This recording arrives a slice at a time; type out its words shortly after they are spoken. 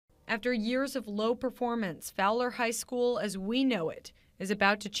After years of low performance, Fowler High School as we know it is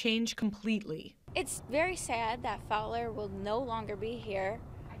about to change completely. It's very sad that Fowler will no longer be here,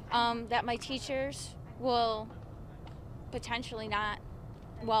 that my teachers will potentially not,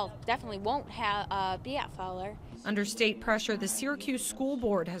 well, definitely won't be at Fowler. Under state pressure, the Syracuse School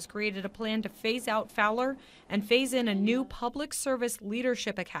Board has created a plan to phase out Fowler and phase in a new Public Service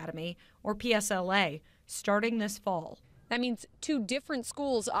Leadership Academy, or PSLA, starting this fall. That means 2 different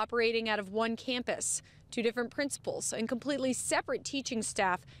schools operating out of one campus, 2 different principals, and completely separate teaching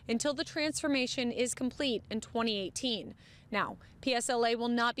staff until the transformation is complete in 2018. Now, PSLA will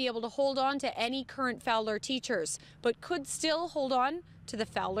not be able to hold on to any current Fowler teachers, but could still hold on to the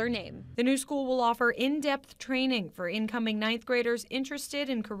Fowler name. The new school will offer in-depth training for incoming 9th graders interested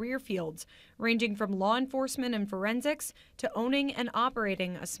in career fields, ranging from law enforcement and forensics to owning and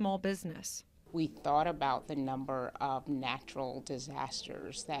operating a small business. We thought about the number of natural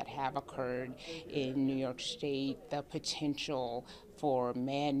disasters that have occurred in New York State, the potential for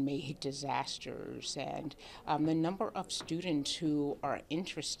man-made disasters, and the number of students who are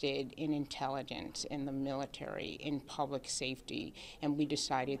interested in intelligence, in the military, in public safety, and we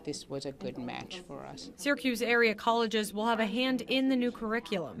decided this was a good match for us. Syracuse area colleges will have a hand in the new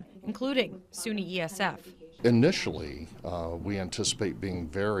curriculum, including SUNY ESF. Initially, we anticipate being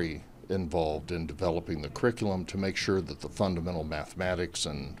very involved in developing the curriculum to make sure that the fundamental mathematics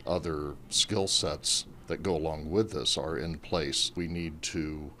and other skill sets that go along with this are in place. We need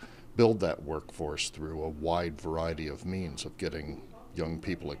to build that workforce through a wide variety of means of getting young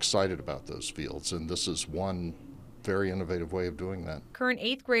people excited about those fields, and this is one very innovative way of doing that. Current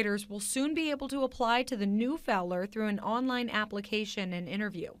 8th graders will soon be able to apply to the new Fowler through an online application and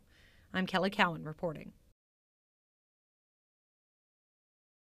interview. I'm Kelly Cowan reporting.